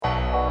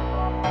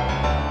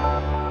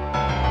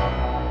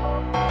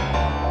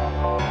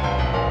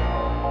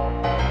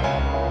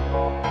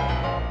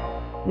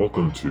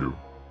Welcome to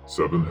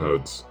Seven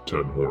Heads,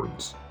 Ten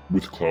Horns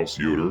with Klaus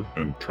Yoder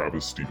and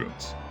Travis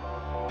Stevens.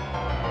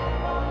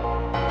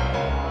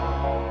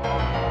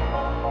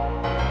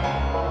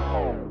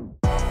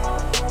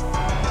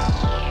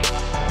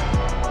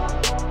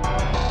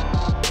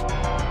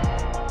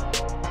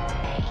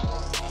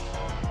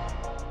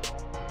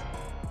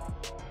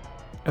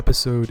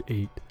 Episode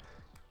 8,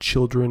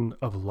 Children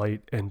of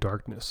Light and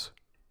Darkness.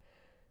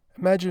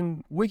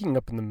 Imagine waking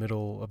up in the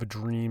middle of a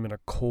dream in a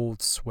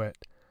cold sweat,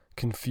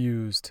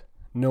 confused,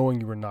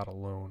 knowing you are not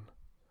alone.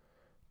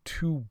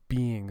 Two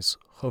beings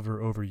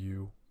hover over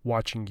you,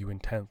 watching you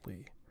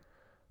intently.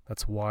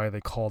 That's why they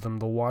call them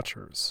the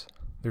Watchers.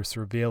 They're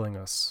surveilling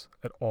us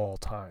at all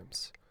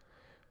times.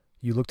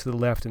 You look to the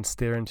left and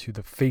stare into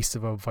the face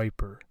of a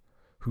viper,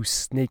 whose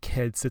snake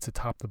head sits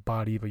atop the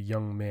body of a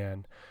young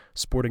man,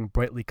 sporting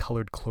brightly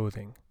colored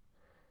clothing.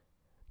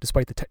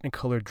 Despite the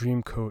technicolor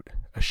dream coat,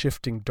 a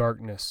shifting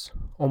darkness,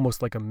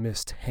 almost like a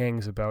mist,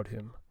 hangs about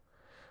him.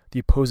 The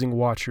opposing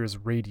watcher is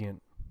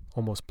radiant,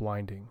 almost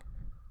blinding.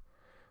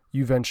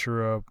 You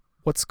venture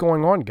 "What's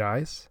going on,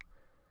 guys?"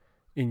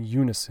 In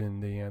unison,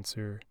 they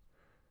answer,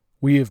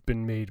 "We have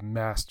been made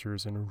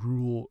masters and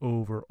rule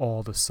over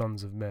all the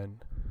sons of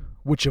men.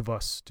 Which of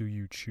us do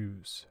you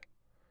choose?"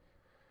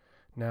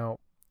 Now,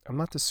 I'm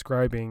not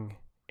describing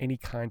any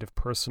kind of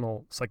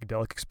personal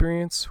psychedelic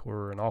experience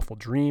or an awful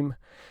dream,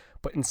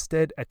 but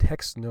instead a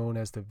text known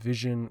as the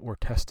Vision or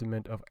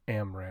Testament of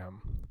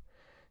Amram.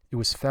 It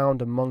was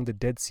found among the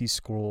Dead Sea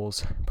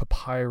Scrolls,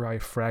 papyri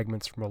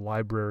fragments from a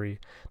library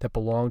that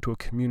belonged to a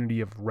community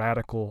of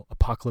radical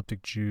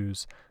apocalyptic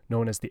Jews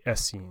known as the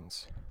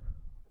Essenes,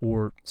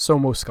 or so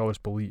most scholars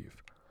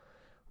believe.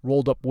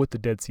 Rolled up with the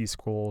Dead Sea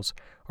Scrolls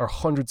are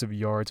hundreds of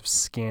yards of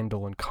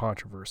scandal and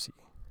controversy.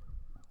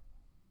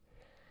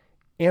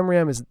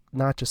 Amram is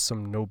not just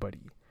some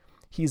nobody.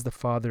 He is the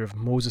father of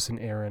Moses and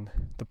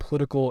Aaron, the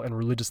political and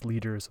religious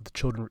leaders of the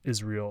children of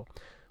Israel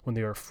when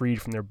they are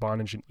freed from their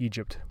bondage in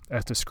Egypt,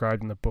 as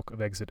described in the book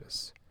of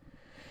Exodus.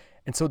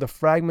 And so the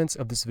fragments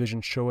of this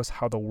vision show us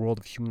how the world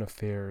of human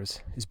affairs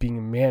is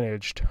being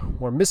managed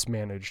or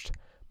mismanaged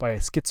by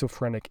a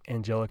schizophrenic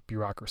angelic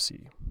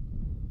bureaucracy.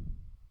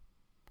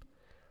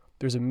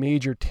 There's a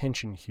major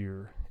tension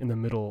here in the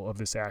middle of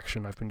this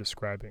action I've been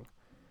describing.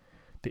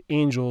 The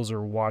angels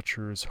or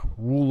watchers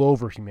rule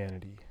over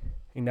humanity,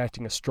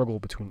 enacting a struggle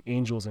between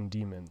angels and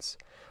demons.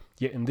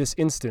 Yet in this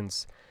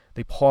instance,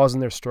 they pause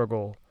in their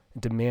struggle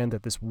and demand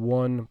that this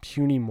one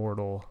puny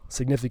mortal,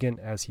 significant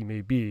as he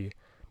may be,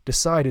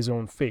 decide his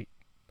own fate.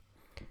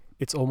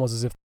 It's almost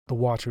as if the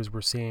watchers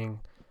were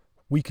saying,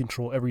 "We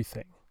control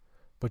everything,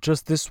 but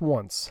just this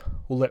once,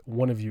 we'll let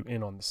one of you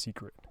in on the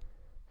secret."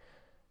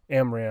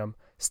 Amram,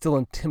 still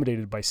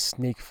intimidated by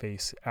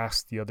Snakeface,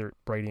 asks the other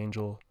bright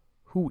angel,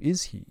 "Who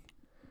is he?"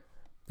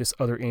 This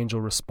other angel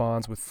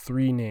responds with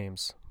three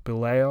names: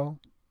 Belial,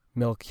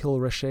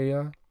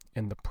 Melchil-Reshea,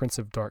 and the Prince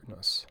of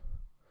Darkness.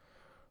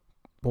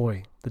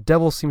 Boy, the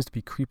devil seems to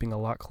be creeping a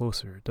lot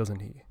closer, doesn't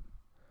he?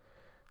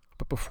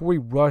 But before we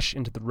rush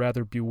into the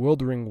rather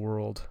bewildering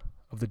world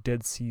of the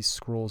Dead Sea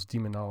Scrolls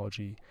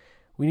demonology,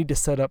 we need to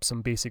set up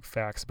some basic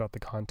facts about the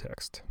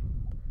context.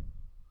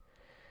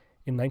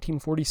 In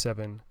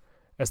 1947,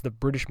 as the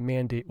British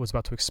Mandate was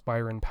about to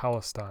expire in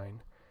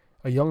Palestine,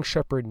 a young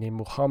shepherd named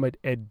Muhammad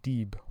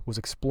Ed-Dib was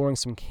exploring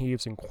some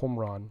caves in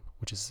Qumran,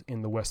 which is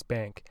in the West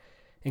Bank,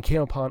 and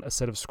came upon a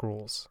set of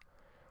scrolls.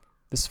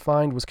 This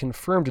find was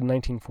confirmed in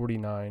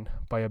 1949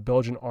 by a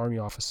Belgian army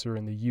officer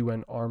in the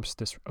UN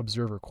Armistice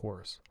Observer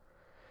Corps.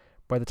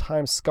 By the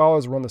time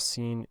scholars were on the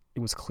scene, it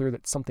was clear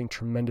that something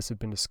tremendous had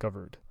been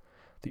discovered: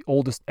 the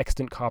oldest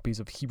extant copies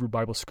of Hebrew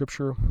Bible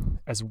scripture,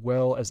 as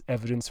well as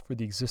evidence for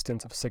the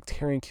existence of a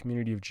sectarian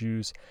community of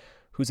Jews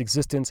whose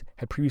existence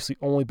had previously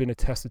only been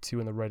attested to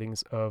in the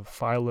writings of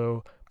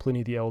Philo,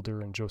 Pliny the Elder,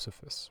 and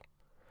Josephus.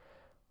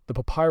 The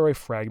papyri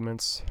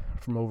fragments,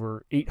 from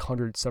over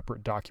 800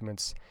 separate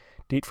documents,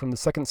 date from the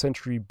 2nd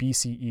century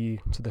BCE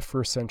to the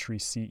 1st century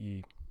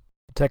CE.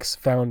 The texts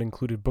found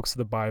included books of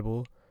the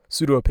Bible,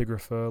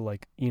 pseudepigrapha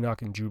like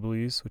Enoch and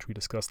Jubilees, which we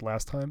discussed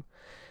last time,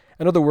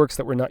 and other works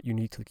that were not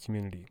unique to the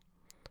community.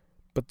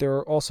 But there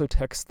are also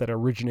texts that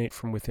originate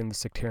from within the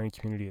sectarian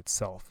community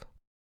itself.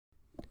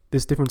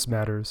 This difference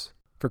matters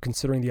for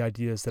considering the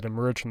ideas that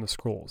emerged from the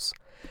scrolls.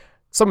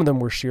 Some of them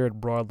were shared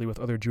broadly with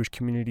other Jewish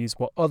communities,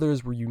 while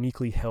others were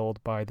uniquely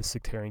held by the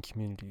sectarian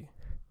community.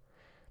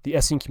 The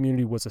Essene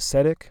community was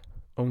ascetic,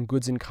 owned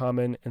goods in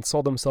common, and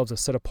saw themselves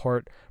as set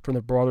apart from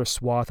the broader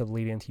swath of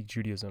late antique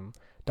Judaism,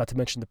 not to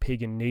mention the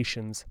pagan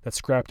nations that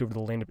scrapped over the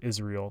land of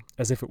Israel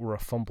as if it were a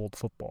fumbled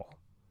football.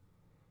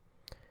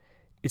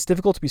 It's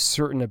difficult to be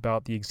certain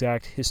about the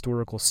exact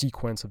historical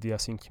sequence of the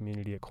Essene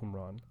community at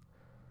Qumran.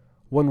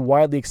 One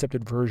widely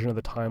accepted version of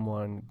the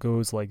timeline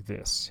goes like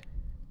this.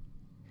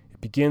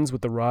 It begins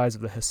with the rise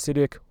of the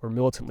Hasidic or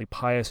militantly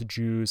pious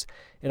Jews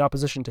in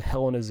opposition to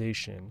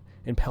Hellenization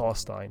in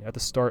Palestine at the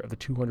start of the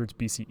 200s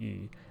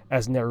BCE,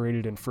 as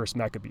narrated in 1st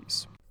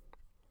Maccabees.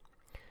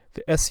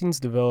 The Essenes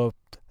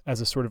developed as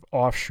a sort of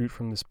offshoot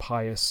from this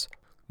pious,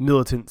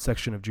 militant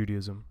section of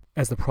Judaism.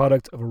 as the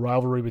product of a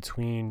rivalry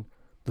between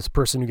this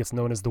person who gets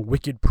known as the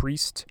wicked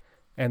priest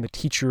and the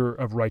teacher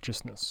of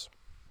righteousness.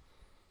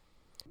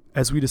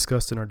 As we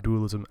discussed in our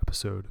dualism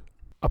episode,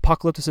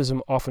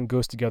 apocalypticism often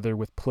goes together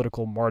with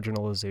political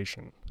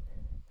marginalization.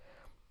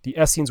 The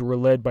Essenes were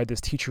led by this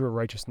teacher of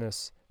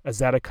righteousness, a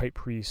Zadokite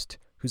priest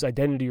whose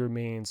identity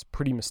remains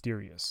pretty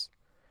mysterious.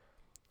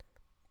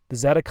 The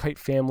Zadokite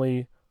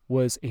family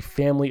was a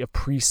family of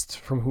priests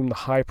from whom the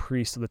high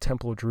priest of the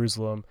Temple of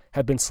Jerusalem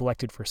had been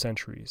selected for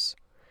centuries.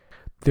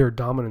 Their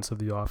dominance of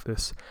the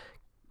office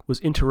was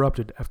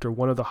interrupted after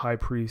one of the high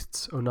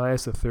priests,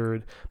 Onias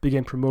III,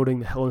 began promoting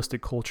the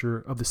Hellenistic culture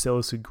of the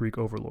Seleucid Greek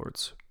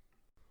overlords.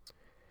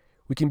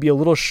 We can be a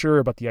little sure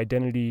about the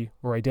identity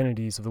or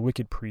identities of the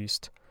wicked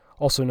priest,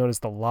 also known as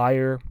the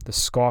liar, the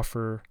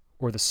scoffer,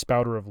 or the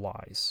spouter of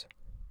lies.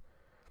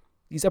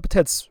 These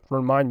epithets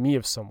remind me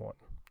of someone,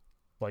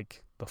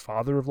 like the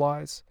father of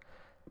lies.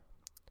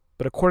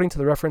 But according to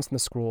the reference in the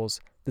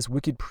scrolls, this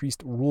wicked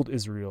priest ruled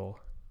Israel,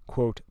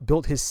 quote,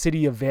 built his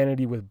city of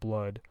vanity with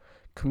blood,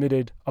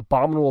 committed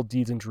abominable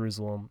deeds in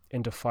Jerusalem,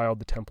 and defiled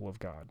the temple of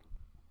God.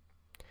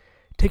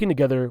 Taken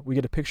together, we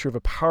get a picture of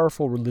a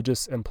powerful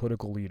religious and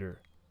political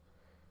leader.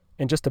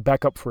 And just to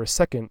back up for a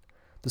second,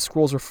 the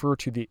scrolls refer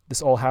to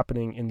this all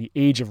happening in the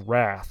Age of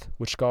Wrath,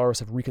 which scholars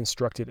have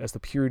reconstructed as the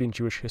period in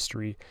Jewish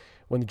history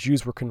when the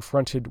Jews were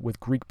confronted with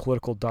Greek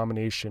political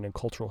domination and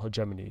cultural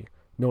hegemony,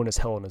 known as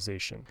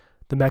Hellenization.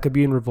 The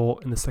Maccabean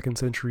revolt in the 2nd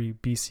century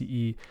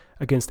BCE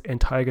against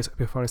Antiochus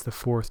Epiphanes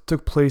IV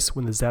took place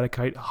when the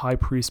Zadokite high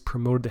priest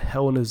promoted the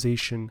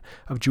Hellenization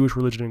of Jewish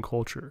religion and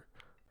culture.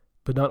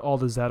 But not all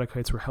the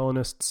Zadokites were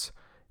Hellenists.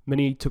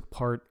 Many took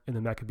part in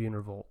the Maccabean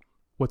revolt.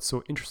 What's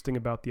so interesting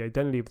about the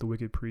identity of the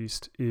wicked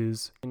priest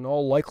is, in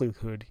all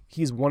likelihood,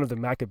 he's one of the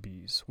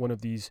Maccabees, one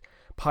of these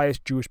pious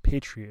Jewish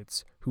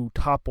patriots who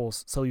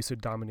topples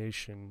Seleucid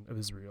domination of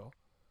Israel.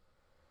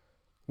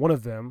 One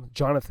of them,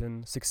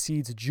 Jonathan,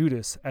 succeeds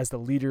Judas as the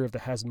leader of the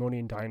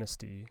Hasmonean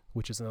dynasty,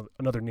 which is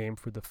another name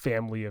for the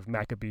family of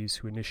Maccabees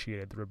who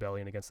initiated the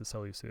rebellion against the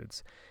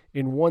Seleucids,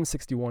 in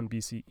 161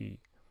 BCE.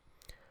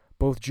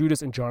 Both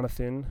Judas and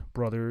Jonathan,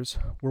 brothers,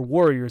 were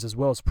warriors as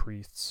well as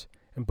priests,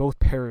 and both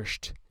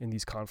perished in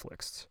these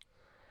conflicts.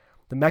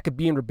 The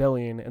Maccabean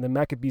rebellion and the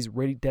Maccabees'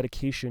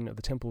 rededication of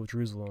the Temple of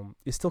Jerusalem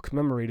is still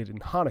commemorated in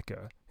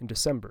Hanukkah in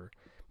December,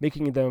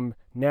 making them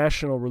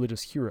national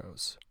religious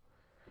heroes.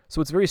 So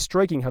it's very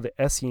striking how the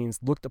Essenes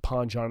looked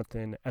upon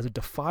Jonathan as a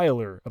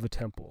defiler of the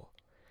temple.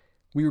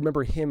 We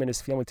remember him and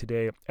his family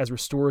today as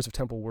restorers of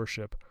temple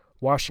worship,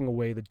 washing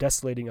away the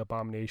desolating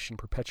abomination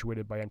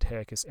perpetuated by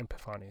Antiochus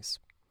Epiphanes.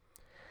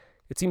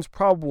 It seems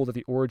probable that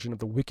the origin of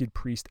the wicked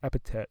priest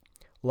epithet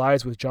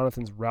lies with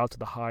Jonathan's route to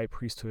the high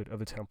priesthood of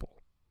the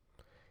temple.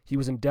 He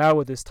was endowed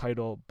with this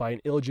title by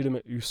an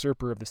illegitimate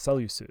usurper of the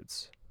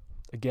Seleucids,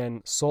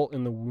 again, salt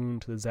in the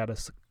wound to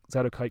the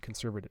Zadokite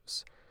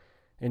conservatives.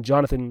 And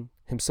Jonathan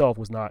himself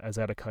was not a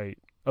Zadokite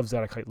of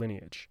Zadokite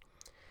lineage.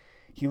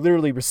 He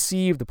literally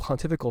received the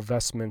pontifical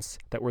vestments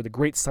that were the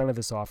great sign of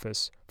this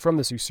office from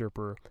this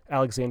usurper,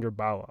 Alexander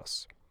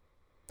Baulos.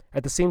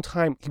 At the same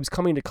time, he was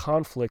coming into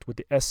conflict with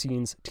the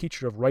Essenes'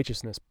 teacher of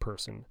righteousness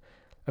person,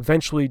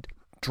 eventually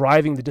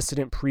driving the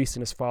dissident priest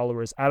and his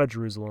followers out of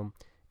Jerusalem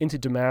into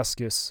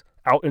Damascus,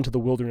 out into the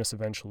wilderness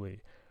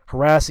eventually,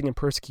 harassing and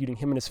persecuting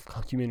him and his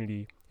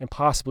community, and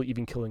possibly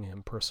even killing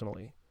him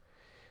personally.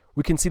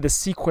 We can see the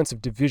sequence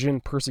of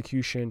division,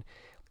 persecution,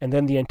 and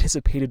then the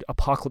anticipated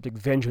apocalyptic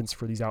vengeance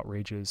for these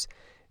outrages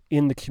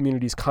in the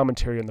community's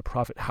commentary on the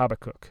prophet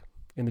Habakkuk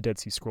in the Dead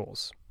Sea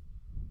Scrolls.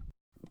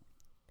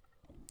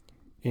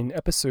 In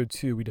episode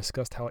 2, we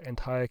discussed how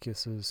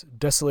Antiochus's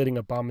desolating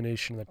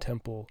abomination in the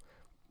temple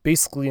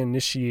basically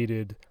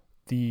initiated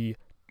the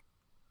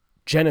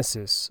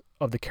genesis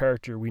of the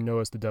character we know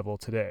as the devil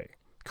today,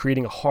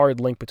 creating a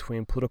hard link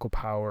between political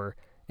power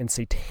and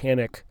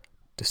satanic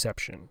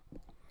deception.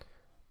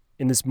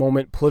 In this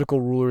moment,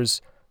 political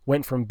rulers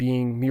went from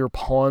being mere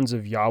pawns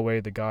of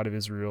Yahweh, the God of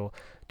Israel,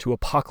 to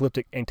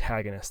apocalyptic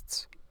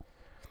antagonists.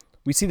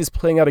 We see this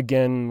playing out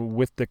again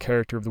with the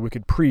character of the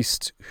wicked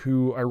priest,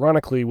 who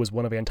ironically was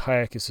one of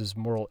Antiochus's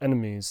moral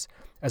enemies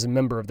as a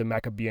member of the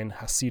Maccabean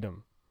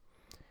Hasidim.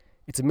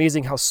 It's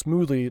amazing how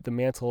smoothly the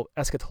mantle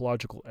of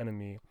eschatological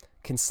enemy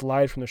can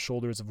slide from the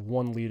shoulders of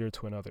one leader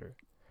to another.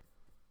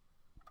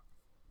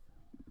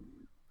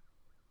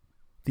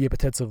 The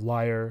epithets of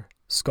liar,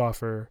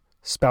 scoffer,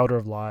 spouter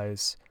of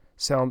lies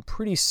sound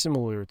pretty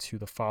similar to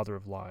the father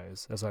of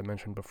lies, as I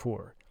mentioned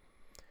before.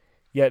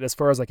 Yet, as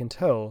far as I can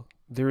tell,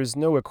 there is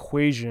no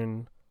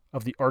equation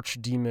of the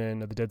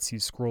archdemon of the Dead Sea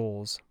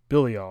Scrolls,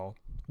 Belial,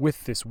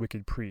 with this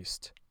wicked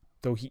priest,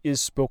 though he is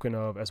spoken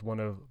of as one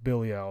of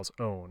Belial's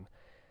own,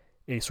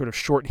 a sort of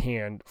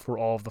shorthand for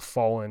all of the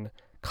fallen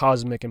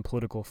cosmic and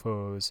political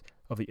foes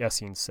of the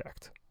Essene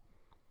sect.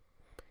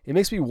 It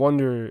makes me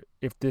wonder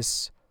if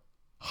this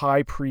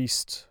high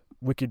priest,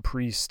 wicked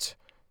priest,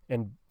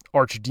 and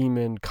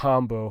archdemon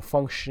combo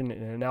function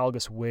in an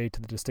analogous way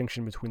to the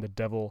distinction between the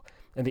devil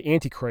and the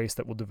Antichrist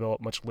that will develop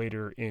much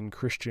later in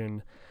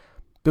Christian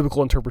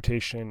biblical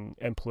interpretation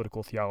and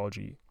political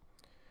theology.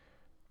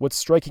 What's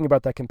striking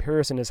about that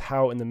comparison is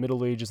how in the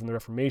Middle Ages and the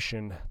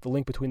Reformation, the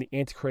link between the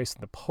Antichrist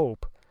and the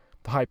Pope,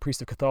 the high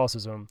priest of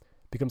Catholicism,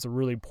 becomes a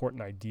really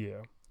important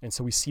idea. And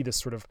so we see this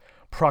sort of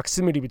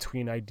proximity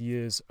between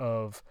ideas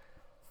of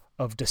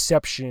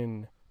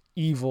deception,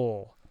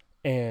 evil,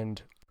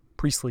 and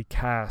priestly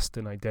caste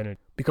and identity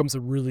becomes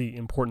a really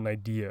important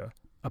idea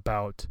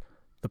about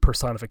the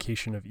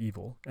personification of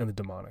evil and the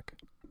demonic.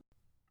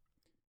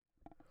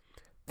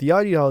 The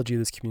ideology of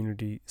this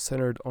community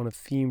centered on a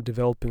theme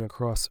developing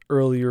across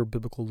earlier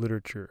biblical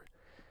literature,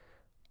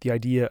 the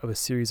idea of a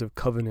series of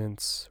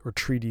covenants or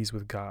treaties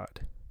with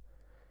God.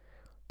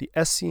 The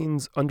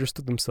Essenes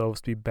understood themselves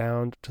to be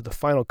bound to the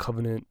final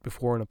covenant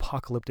before an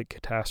apocalyptic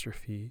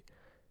catastrophe,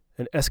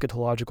 an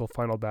eschatological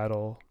final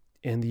battle,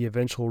 and the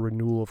eventual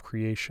renewal of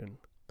creation.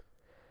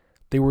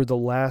 They were the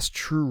last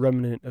true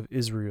remnant of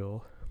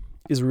Israel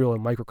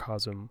in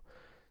microcosm,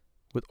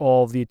 with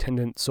all the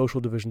attendant social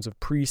divisions of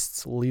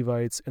priests,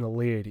 Levites, and the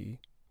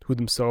laity, who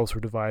themselves were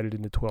divided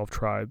into 12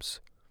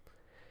 tribes.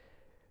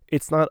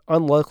 It's not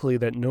unlikely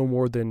that no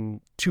more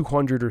than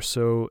 200 or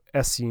so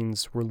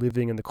Essenes were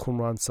living in the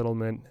Qumran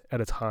settlement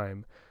at a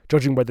time,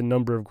 judging by the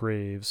number of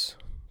graves,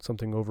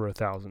 something over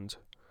 1,000.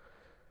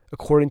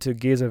 According to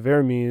Geza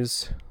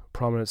Vermes, a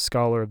prominent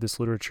scholar of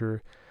this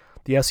literature,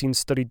 the Essenes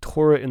studied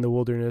Torah in the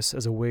wilderness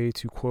as a way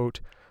to,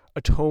 quote,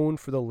 atone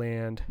for the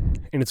land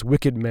and its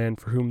wicked men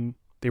for whom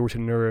they were to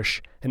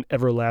nourish an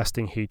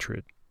everlasting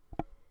hatred.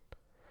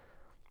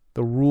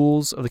 The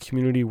rules of the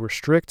community were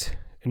strict,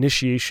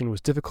 initiation was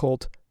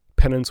difficult,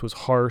 penance was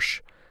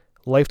harsh,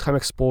 lifetime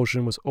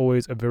expulsion was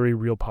always a very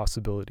real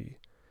possibility.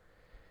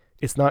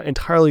 It's not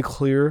entirely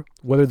clear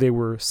whether they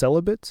were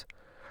celibate.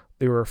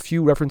 There are a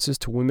few references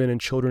to women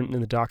and children in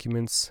the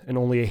documents, and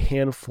only a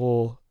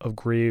handful of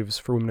graves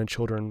for women and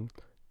children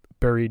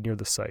buried near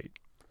the site.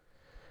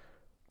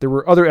 There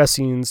were other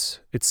Essenes,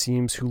 it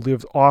seems, who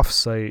lived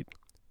off-site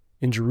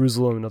in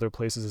Jerusalem and other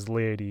places as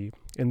laity,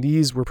 and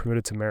these were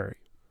permitted to marry.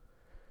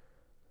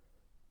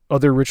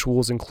 Other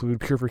rituals include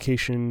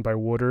purification by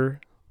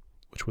water,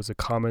 which was a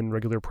common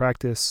regular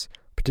practice,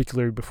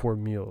 particularly before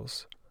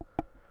meals.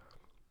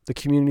 The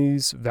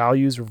community's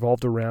values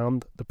revolved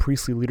around the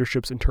priestly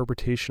leadership's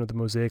interpretation of the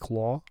Mosaic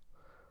Law,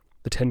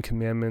 the Ten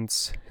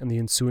Commandments, and the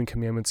ensuing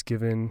commandments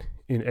given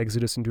in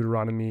Exodus and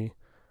Deuteronomy,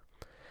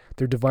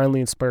 their divinely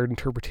inspired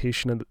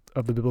interpretation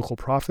of the biblical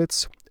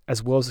prophets,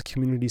 as well as the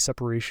community's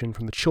separation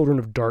from the children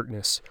of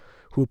darkness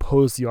who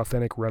opposed the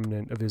authentic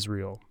remnant of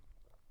Israel.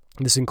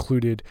 This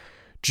included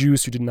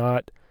Jews who did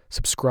not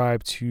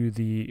subscribe to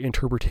the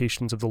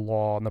interpretations of the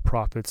law and the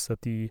prophets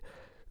that the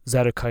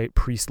Zadokite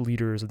priest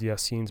leaders of the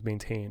Essenes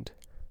maintained.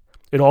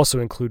 It also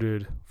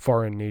included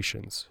foreign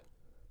nations.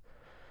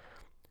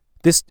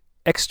 This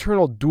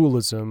external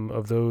dualism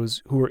of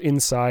those who were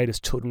inside as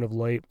children of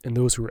light and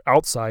those who were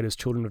outside as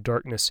children of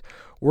darkness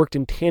worked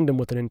in tandem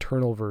with an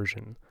internal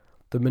version.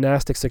 The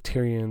monastic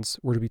sectarians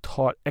were to be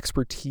taught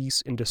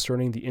expertise in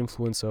discerning the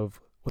influence of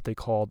what they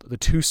called the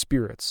two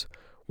spirits,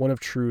 one of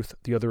truth,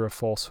 the other of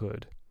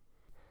falsehood.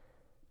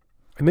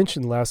 I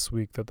mentioned last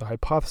week that the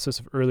hypothesis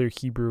of earlier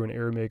Hebrew and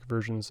Aramaic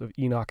versions of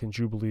Enoch and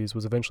Jubilees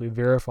was eventually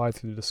verified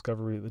through the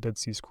discovery of the Dead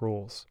Sea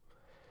Scrolls.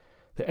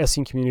 The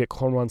Essene community at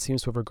Qumran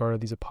seems to have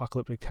regarded these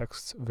apocalyptic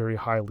texts very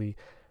highly,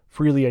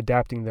 freely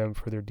adapting them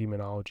for their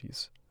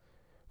demonologies.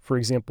 For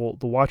example,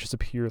 the watches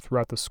appear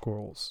throughout the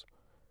scrolls.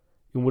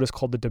 In what is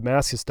called the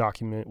Damascus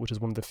document, which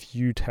is one of the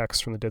few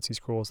texts from the Dead Sea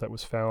Scrolls that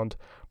was found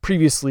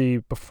previously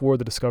before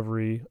the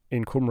discovery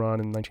in Qumran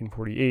in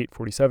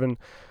 1948-47,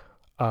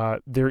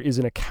 there is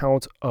an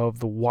account of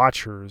the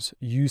Watchers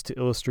used to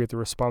illustrate the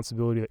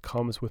responsibility that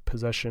comes with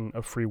possession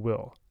of free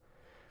will.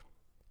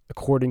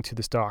 According to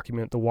this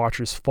document, the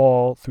Watchers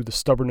fall through the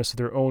stubbornness of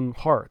their own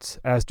hearts,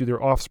 as do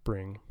their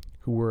offspring,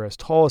 who were as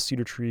tall as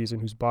cedar trees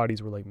and whose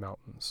bodies were like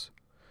mountains.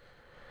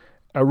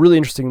 A really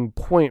interesting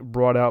point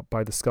brought out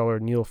by the scholar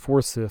Neil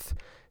Forsyth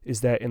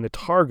is that in the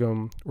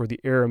Targum, or the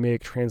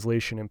Aramaic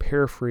translation and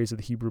paraphrase of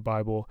the Hebrew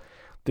Bible,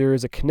 there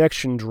is a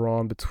connection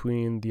drawn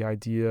between the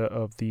idea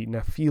of the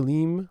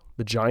Nephilim,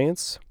 the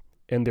giants,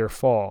 and their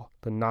fall,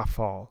 the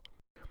Naphal.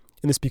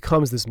 And this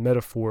becomes this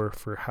metaphor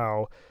for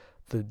how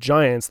the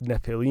giants, the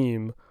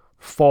Nephilim,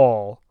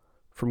 fall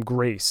from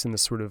grace in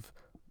this sort of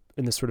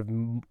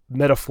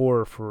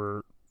metaphor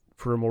for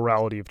a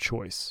morality of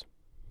choice.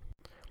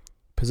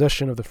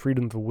 Possession of the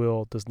freedom of the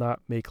will does not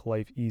make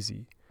life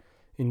easy.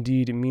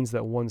 Indeed, it means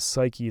that one's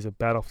psyche is a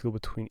battlefield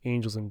between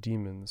angels and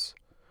demons,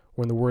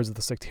 or in the words of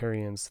the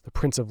sectarians, the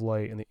Prince of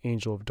Light and the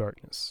Angel of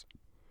Darkness.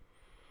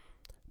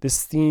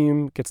 This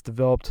theme gets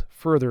developed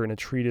further in a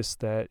treatise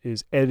that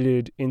is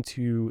edited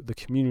into the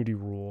community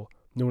rule,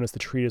 known as the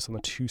Treatise on the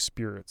Two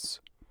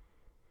Spirits.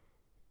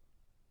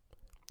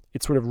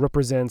 It sort of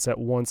represents at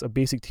once a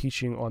basic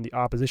teaching on the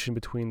opposition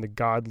between the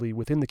godly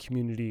within the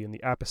community and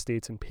the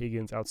apostates and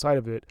pagans outside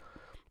of it,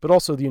 but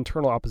also the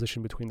internal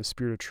opposition between the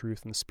spirit of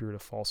truth and the spirit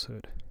of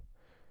falsehood.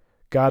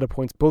 God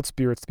appoints both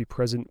spirits to be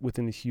present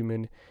within the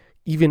human,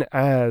 even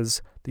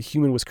as the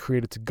human was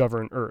created to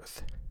govern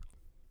earth.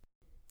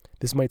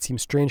 This might seem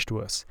strange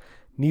to us,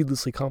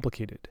 needlessly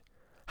complicated.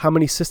 How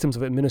many systems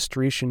of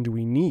administration do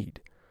we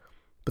need?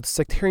 But the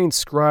sectarian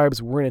scribes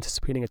weren't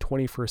anticipating a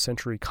 21st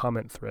century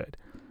comment thread.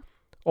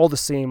 All the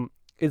same,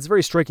 it's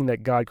very striking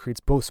that God creates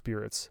both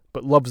spirits,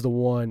 but loves the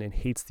one and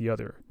hates the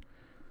other.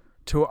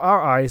 To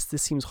our eyes,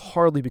 this seems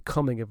hardly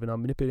becoming of an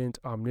omnipotent,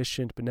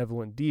 omniscient,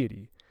 benevolent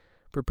deity,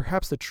 but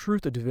perhaps the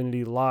truth of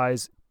divinity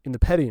lies in the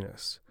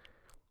pettiness.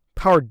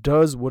 Power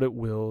does what it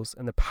wills,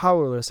 and the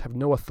powerless have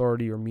no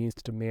authority or means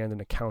to demand an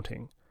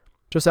accounting.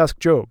 Just ask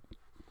Job.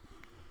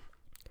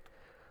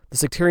 The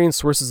sectarian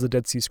sources of the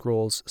Dead Sea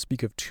Scrolls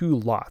speak of two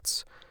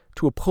lots,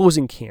 two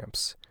opposing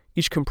camps,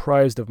 each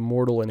comprised of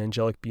mortal and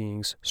angelic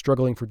beings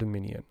struggling for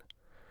dominion.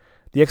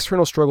 The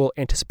external struggle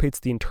anticipates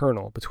the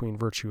internal between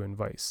virtue and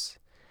vice.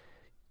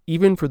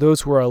 Even for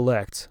those who are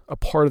elect, a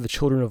part of the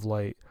children of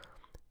light,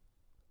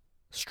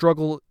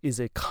 struggle is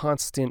a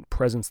constant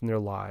presence in their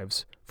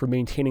lives for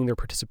maintaining their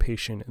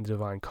participation in the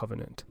divine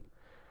covenant.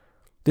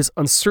 This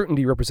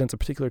uncertainty represents a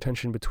particular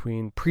tension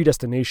between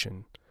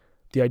predestination,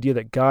 the idea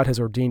that God has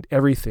ordained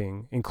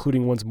everything,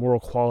 including one's moral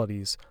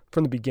qualities,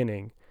 from the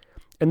beginning,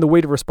 and the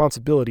weight of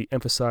responsibility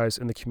emphasized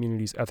in the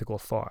community's ethical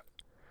thought.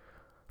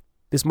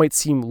 This might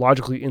seem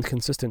logically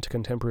inconsistent to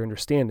contemporary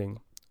understanding,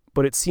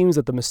 but it seems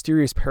that the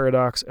mysterious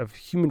paradox of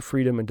human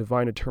freedom and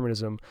divine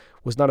determinism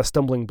was not a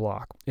stumbling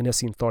block in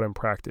Essene thought and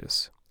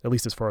practice, at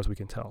least as far as we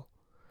can tell.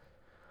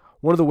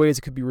 One of the ways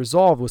it could be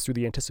resolved was through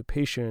the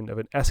anticipation of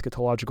an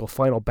eschatological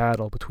final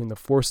battle between the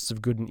forces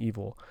of good and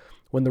evil,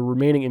 when the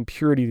remaining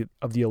impurity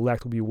of the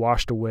elect will be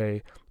washed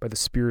away by the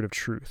Spirit of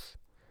truth.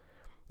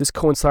 This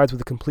coincides with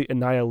the complete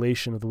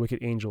annihilation of the wicked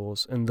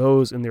angels and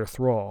those in their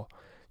thrall,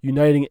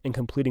 uniting and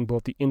completing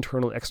both the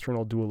internal and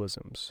external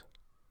dualisms.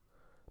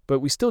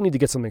 But we still need to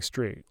get something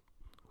straight.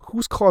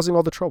 Who's causing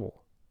all the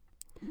trouble?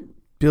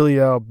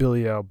 Belial,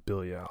 Belial,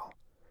 Belial.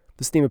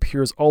 This name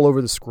appears all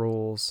over the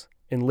scrolls,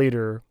 and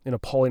later in a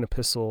Pauline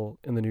epistle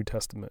in the New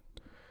Testament.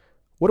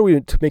 What are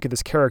we to make of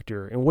this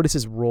character, and what is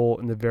his role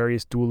in the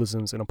various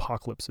dualisms and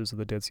apocalypses of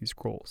the Dead Sea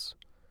Scrolls?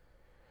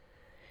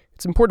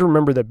 It's important to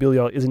remember that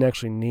Belial isn't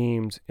actually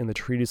named in the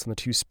treatise on the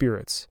two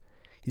spirits.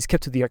 He's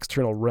kept to the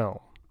external realm.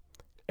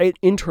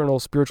 Internal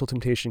spiritual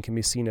temptation can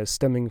be seen as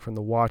stemming from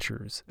the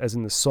Watchers, as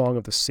in the Song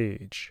of the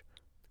Sage.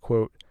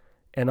 Quote,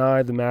 "And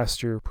I, the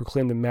Master,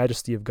 proclaim the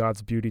majesty of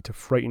God's beauty to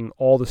frighten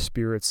all the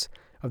spirits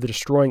of the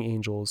destroying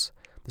angels,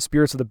 the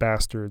spirits of the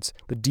bastards,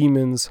 the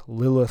demons,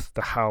 Lilith,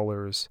 the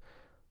howlers,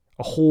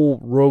 a whole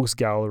rogues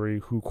gallery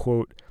who,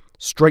 quote,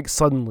 strike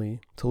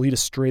suddenly to lead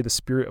astray the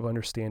spirit of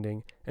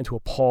understanding and to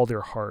appall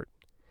their heart.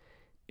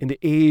 In the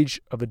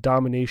age of the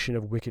domination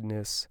of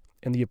wickedness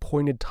and the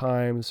appointed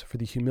times for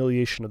the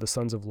humiliation of the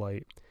sons of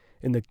light,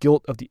 in the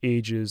guilt of the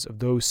ages of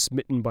those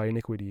smitten by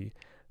iniquity,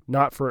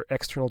 not for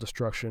external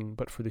destruction,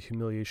 but for the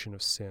humiliation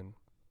of sin."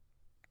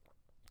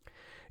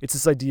 It's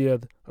this idea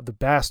of the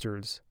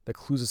bastards that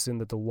clues us in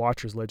that the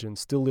Watchers legend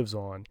still lives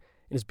on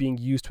and is being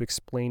used to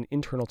explain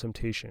internal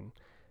temptation,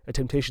 a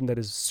temptation that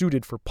is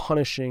suited for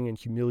punishing and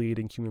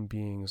humiliating human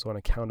beings on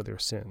account of their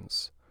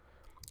sins.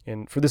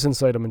 And for this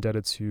insight, I'm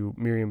indebted to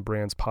Miriam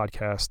Brand's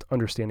podcast,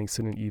 Understanding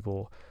Sin and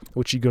Evil, in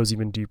which she goes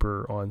even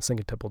deeper on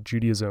Second Temple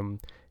Judaism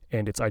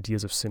and its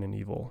ideas of sin and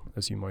evil,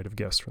 as you might have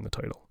guessed from the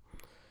title.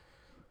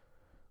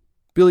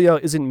 Belial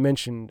isn't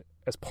mentioned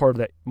as part of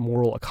that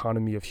moral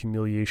economy of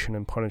humiliation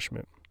and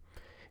punishment.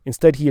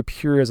 Instead, he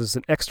appears as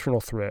an external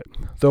threat,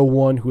 though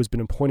one who has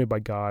been appointed by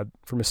God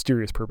for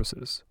mysterious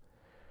purposes.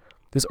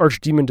 This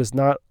archdemon does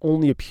not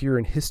only appear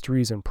in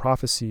histories and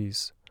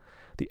prophecies.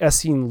 The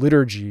Essene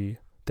liturgy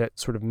that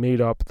sort of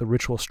made up the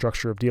ritual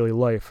structure of daily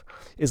life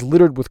is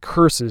littered with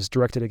curses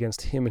directed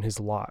against him and his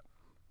lot.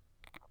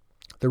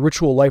 The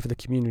ritual life of the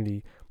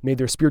community made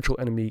their spiritual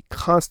enemy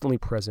constantly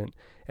present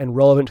and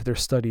relevant to their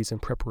studies and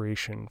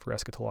preparation for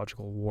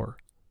eschatological war.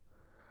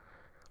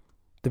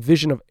 The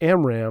vision of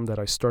Amram that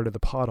I started the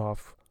pod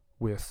off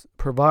with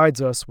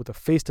provides us with a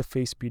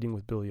face-to-face meeting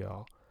with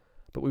Belial,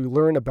 but we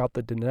learn about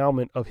the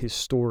denouement of his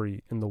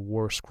story in the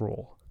War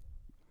Scroll.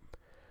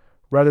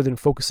 Rather than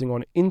focusing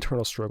on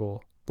internal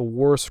struggle, the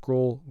War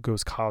Scroll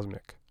goes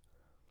cosmic.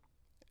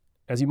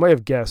 As you might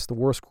have guessed, the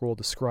War Scroll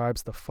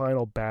describes the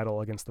final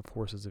battle against the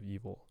forces of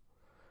evil.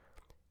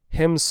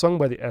 Hymns sung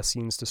by the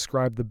Essenes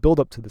describe the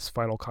build-up to this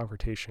final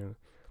confrontation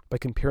by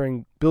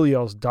comparing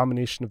Belial's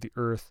domination of the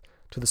earth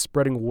to the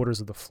spreading waters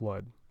of the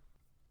flood.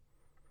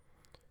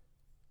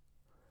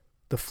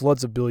 The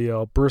floods of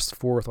Belial burst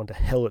forth onto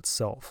hell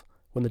itself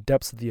when the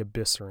depths of the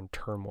abyss are in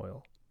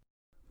turmoil.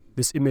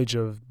 This image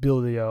of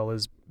Belial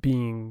as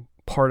being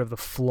part of the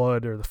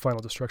flood or the final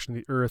destruction of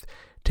the earth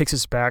takes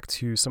us back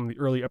to some of the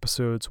early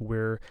episodes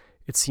where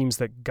it seems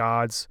that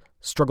God's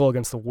struggle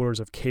against the waters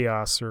of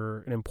chaos are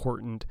an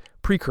important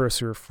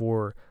precursor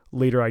for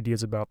later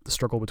ideas about the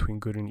struggle between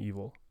good and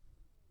evil.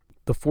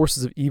 The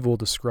forces of evil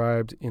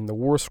described in the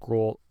War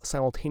Scroll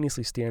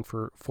simultaneously stand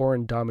for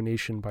foreign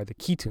domination by the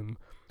Khitum,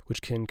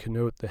 which can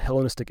connote the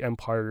Hellenistic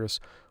empires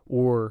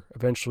or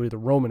eventually the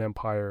Roman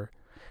Empire,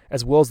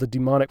 as well as the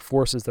demonic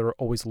forces that are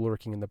always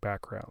lurking in the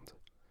background.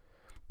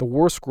 The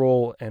War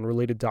Scroll and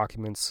related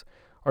documents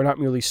are not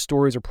merely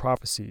stories or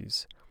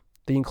prophecies.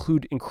 They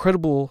include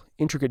incredible,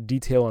 intricate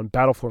detail on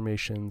battle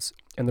formations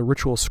and the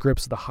ritual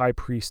scripts of the high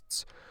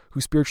priests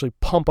who spiritually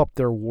pump up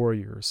their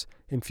warriors,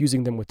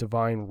 infusing them with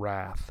divine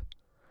wrath.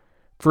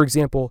 For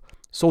example,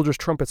 soldiers'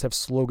 trumpets have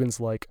slogans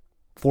like,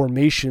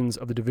 "Formations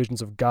of the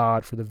divisions of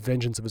God for the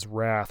vengeance of his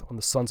wrath on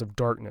the sons of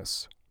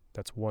darkness."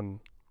 That's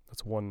one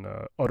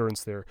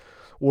utterance there.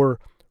 Or,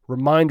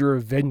 "Reminder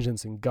of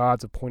vengeance in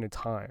God's appointed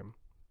time."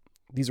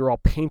 These are all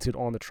painted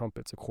on the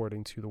trumpets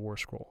according to the War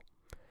Scroll.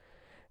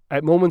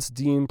 At moments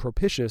deemed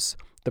propitious,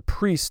 the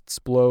priests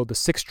blow the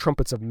 6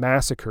 trumpets of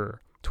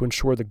massacre to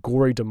ensure the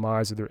gory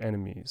demise of their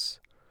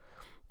enemies.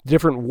 The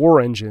different war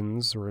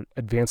engines, or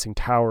advancing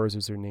towers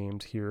as they're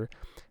named here,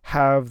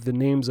 have the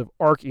names of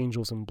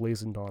archangels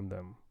emblazoned on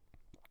them.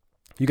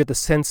 You get the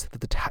sense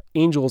that the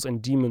angels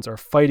and demons are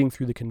fighting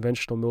through the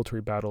conventional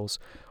military battles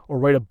or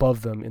right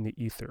above them in the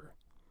ether.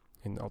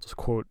 And I'll just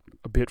quote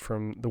a bit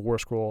from the War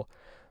Scroll.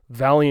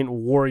 "Valiant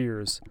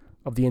warriors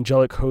of the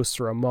angelic hosts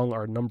are among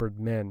our numbered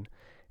men,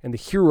 and the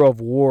hero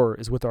of war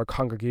is with our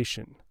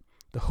congregation.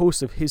 The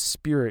host of his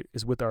spirit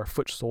is with our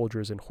foot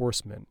soldiers and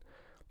horsemen.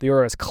 They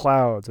are as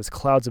clouds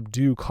of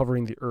dew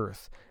covering the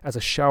earth, as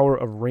a shower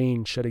of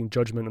rain shedding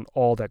judgment on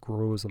all that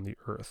grows on the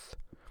earth."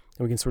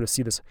 And we can sort of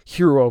see this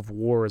hero of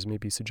war as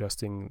maybe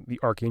suggesting the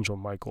Archangel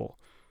Michael.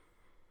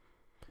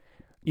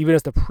 Even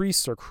as the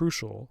priests are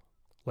crucial,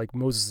 like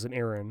Moses and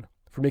Aaron,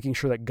 for making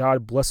sure that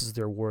God blesses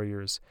their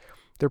warriors,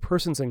 their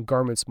persons and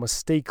garments must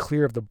stay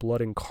clear of the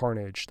blood and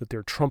carnage that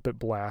their trumpet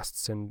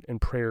blasts and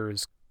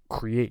prayers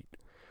create.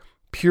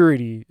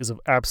 Purity is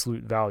of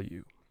absolute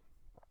value.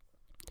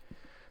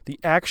 The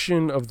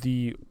action of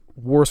the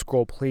War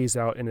Scroll plays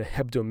out in a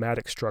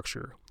hebdomadic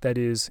structure, that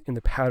is, in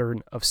the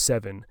pattern of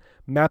 7,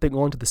 mapping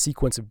onto the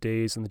sequence of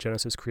days in the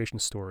Genesis creation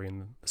story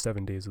in the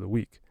 7 days of the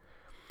week.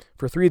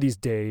 For 3 of these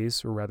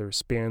days, or rather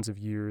spans of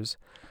years,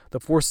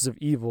 the forces of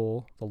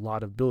evil, the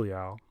lot of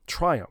Belial,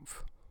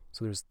 triumph.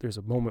 So there's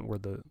a moment where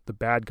the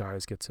bad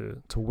guys get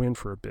to win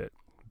for a bit,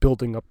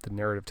 building up the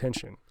narrative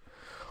tension.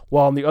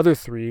 While in the other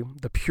 3,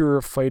 the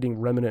pure fighting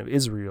remnant of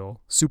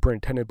Israel,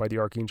 superintended by the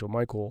Archangel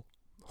Michael,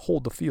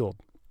 hold the field.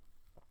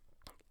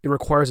 It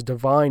requires a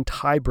divine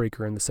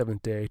tiebreaker in the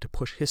 7th day to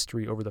push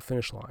history over the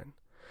finish line.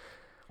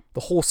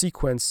 The whole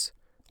sequence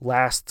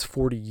lasts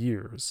 40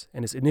 years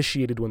and is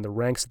initiated when the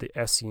ranks of the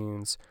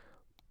Essenes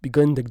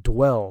begin to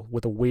dwell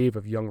with a wave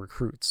of young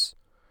recruits.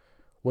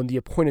 When the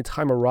appointed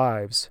time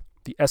arrives,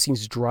 the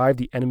Essenes drive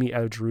the enemy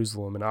out of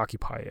Jerusalem and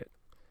occupy it.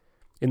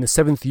 In the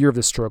 7th year of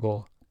this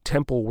struggle,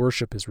 temple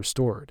worship is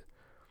restored.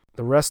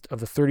 The rest of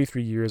the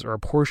 33 years are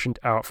apportioned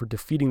out for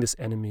defeating this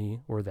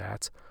enemy or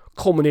that,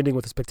 culminating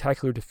with a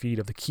spectacular defeat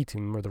of the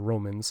Kittim, or the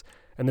Romans,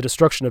 and the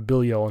destruction of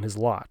Belial and his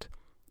lot,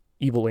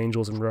 evil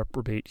angels and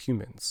reprobate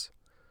humans.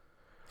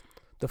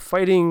 The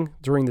fighting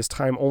during this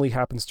time only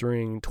happens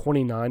during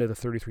 29 of the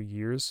 33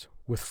 years,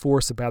 with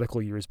 4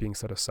 sabbatical years being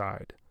set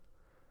aside.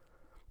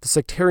 The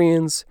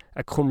sectarians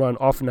at Qumran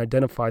often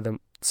identify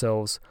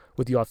themselves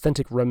with the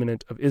authentic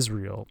remnant of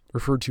Israel,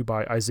 referred to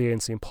by Isaiah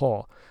and St.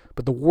 Paul,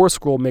 but the War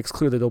Scroll makes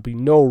clear that there will be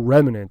no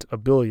remnant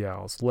of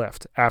Belials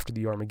left after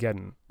the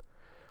Armageddon.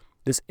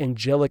 This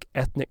angelic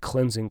ethnic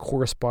cleansing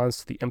corresponds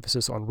to the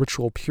emphasis on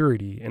ritual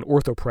purity and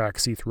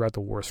orthopraxy throughout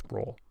the War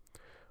Scroll.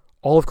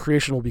 All of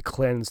creation will be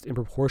cleansed in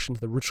proportion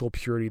to the ritual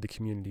purity of the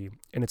community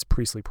and its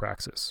priestly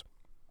praxis.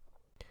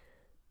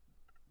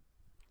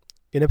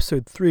 In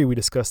episode 3, we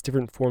discussed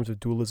different forms of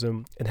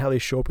dualism and how they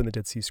show up in the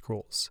Dead Sea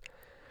Scrolls.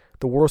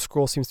 The War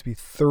Scroll seems to be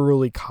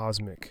thoroughly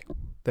cosmic.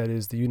 That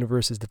is, the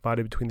universe is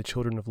divided between the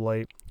children of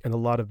light and the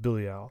lot of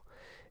Belial,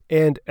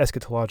 and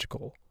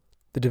eschatological.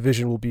 The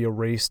division will be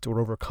erased or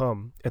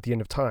overcome at the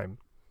end of time.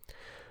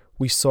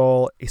 We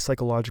saw a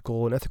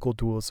psychological and ethical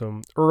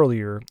dualism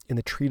earlier in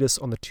the treatise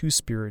on the 2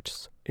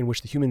 spirits, in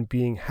which the human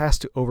being has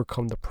to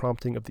overcome the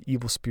prompting of the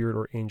evil spirit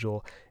or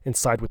angel and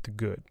side with the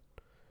good.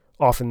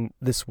 Often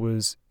this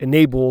was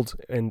enabled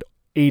and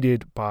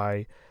aided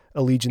by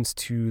allegiance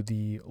to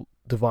the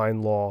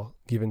divine law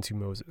given to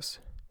Moses.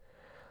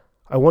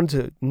 I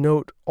wanted to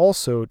note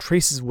also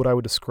traces what I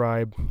would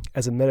describe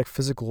as a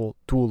metaphysical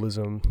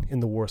dualism in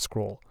the War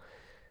Scroll.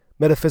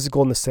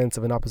 Metaphysical in the sense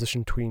of an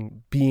opposition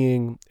between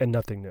being and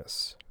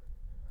nothingness.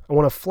 I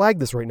want to flag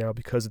this right now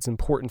because it's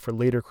important for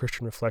later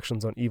Christian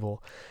reflections on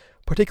evil,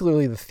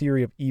 particularly the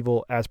theory of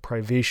evil as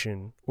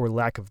privation or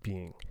lack of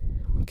being.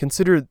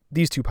 Consider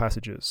these 2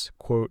 passages,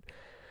 quote,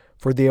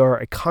 "For they are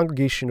a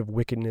congregation of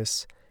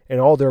wickedness, and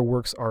all their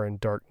works are in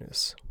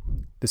darkness."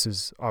 This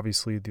is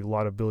obviously the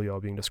lot of Belial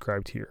being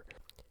described here.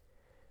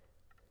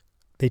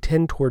 "They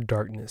tend toward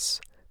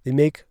darkness. They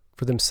make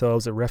for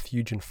themselves a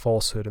refuge in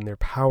falsehood, and their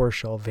power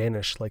shall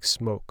vanish like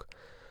smoke.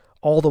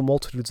 All the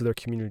multitudes of their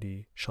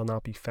community shall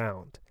not be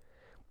found.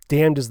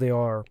 Damned as they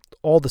are,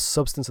 all the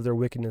substance of their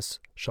wickedness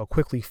shall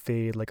quickly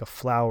fade like a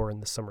flower in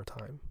the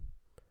summertime."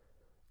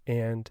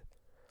 And,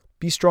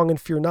 "Be strong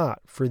and fear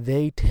not, for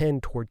they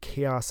tend toward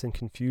chaos and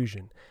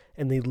confusion,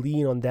 and they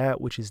lean on that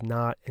which is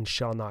not and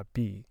shall not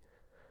be.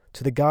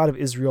 To the God of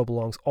Israel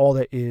belongs all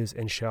that is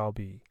and shall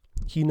be.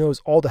 He knows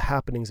all the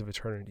happenings of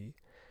eternity.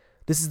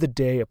 This is the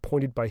day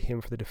appointed by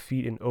him for the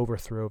defeat and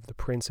overthrow of the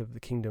prince of the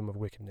kingdom of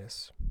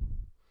wickedness.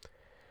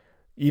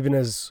 Even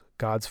as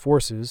God's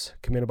forces,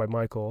 commanded by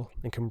Michael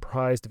and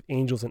comprised of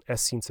angels and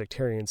Essene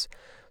sectarians,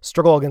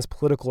 struggle against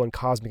political and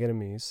cosmic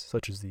enemies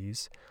such as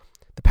these,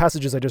 the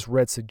passages I just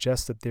read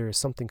suggest that there is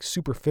something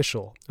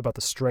superficial about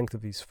the strength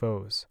of these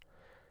foes.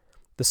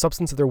 The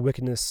substance of their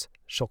wickedness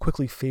shall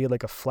quickly fade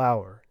like a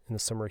flower in the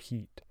summer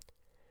heat.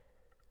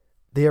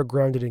 They are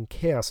grounded in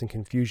chaos and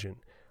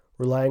confusion,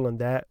 relying on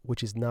that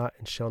which is not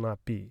and shall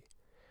not be.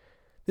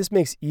 This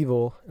makes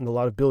evil and the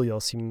lot of Belial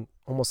seem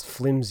almost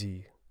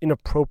flimsy,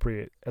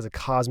 inappropriate as a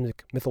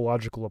cosmic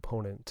mythological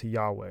opponent to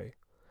Yahweh.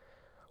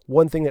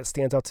 One thing that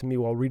stands out to me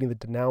while reading the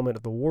denouement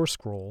of the War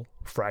Scroll,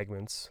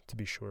 fragments to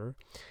be sure,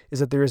 is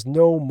that there is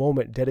no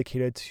moment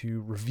dedicated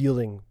to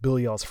revealing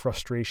Belial's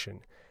frustration,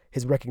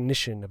 his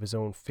recognition of his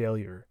own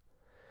failure.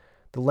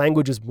 The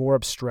language is more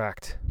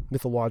abstract,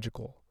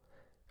 mythological.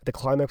 At the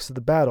climax of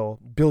the battle,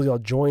 Belial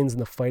joins in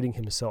the fighting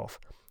himself,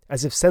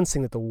 as if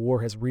sensing that the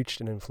war has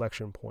reached an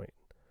inflection point.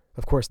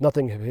 Of course,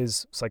 nothing of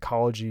his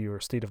psychology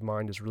or state of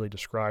mind is really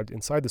described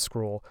inside the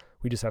scroll.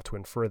 We just have to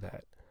infer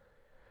that.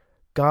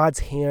 God's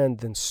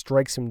hand then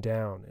strikes him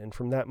down, and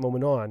from that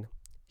moment on,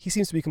 he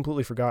seems to be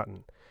completely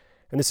forgotten.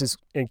 And this is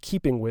in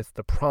keeping with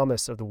the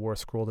promise of the War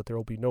Scroll that there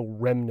will be no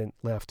remnant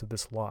left of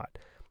this lot.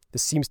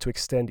 This seems to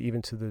extend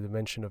even to the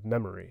dimension of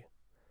memory.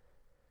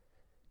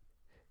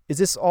 Is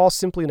this all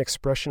simply an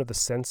expression of the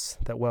sense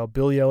that while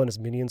Belial and his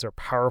minions are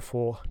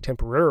powerful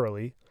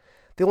temporarily,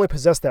 they only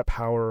possess that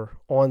power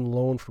on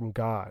loan from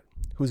God,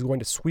 who is going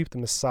to sweep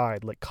them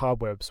aside like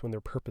cobwebs when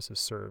their purpose is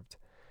served?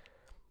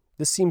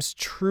 This seems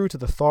true to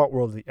the thought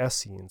world of the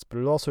Essenes, but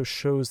it also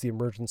shows the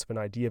emergence of an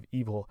idea of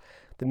evil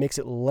that makes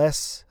it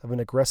less of an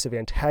aggressive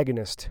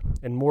antagonist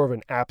and more of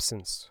an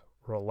absence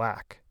or a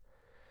lack.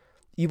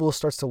 Evil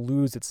starts to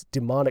lose its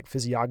demonic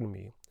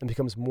physiognomy and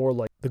becomes more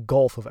like the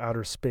gulf of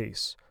outer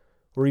space,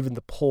 or even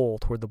the pull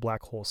toward the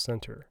black hole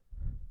center.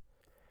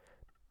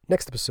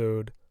 Next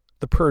episode,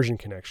 the Persian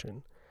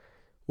connection.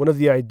 One of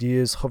the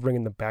ideas hovering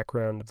in the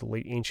background of the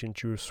late ancient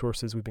Jewish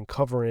sources we've been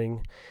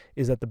covering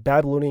is that the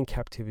Babylonian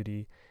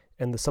captivity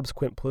and the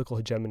subsequent political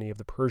hegemony of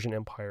the Persian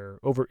Empire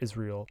over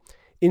Israel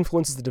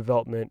influences the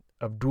development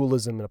of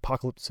dualism and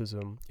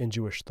apocalypticism in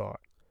Jewish thought.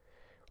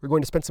 We're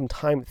going to spend some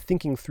time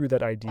thinking through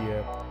that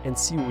idea and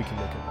see what we can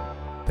make of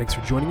it. Thanks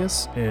for joining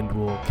us, and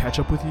we'll catch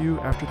up with you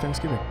after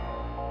Thanksgiving.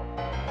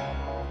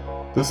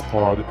 This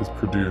pod is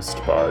produced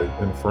by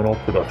Infernal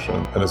Production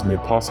and is made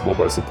possible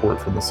by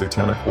support from the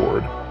Satanic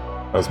Horde,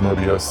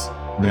 Asmodeus,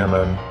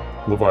 Mammon,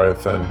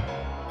 Leviathan,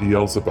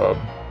 Beelzebub,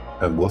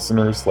 and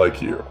listeners like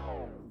you.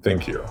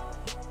 Thank you.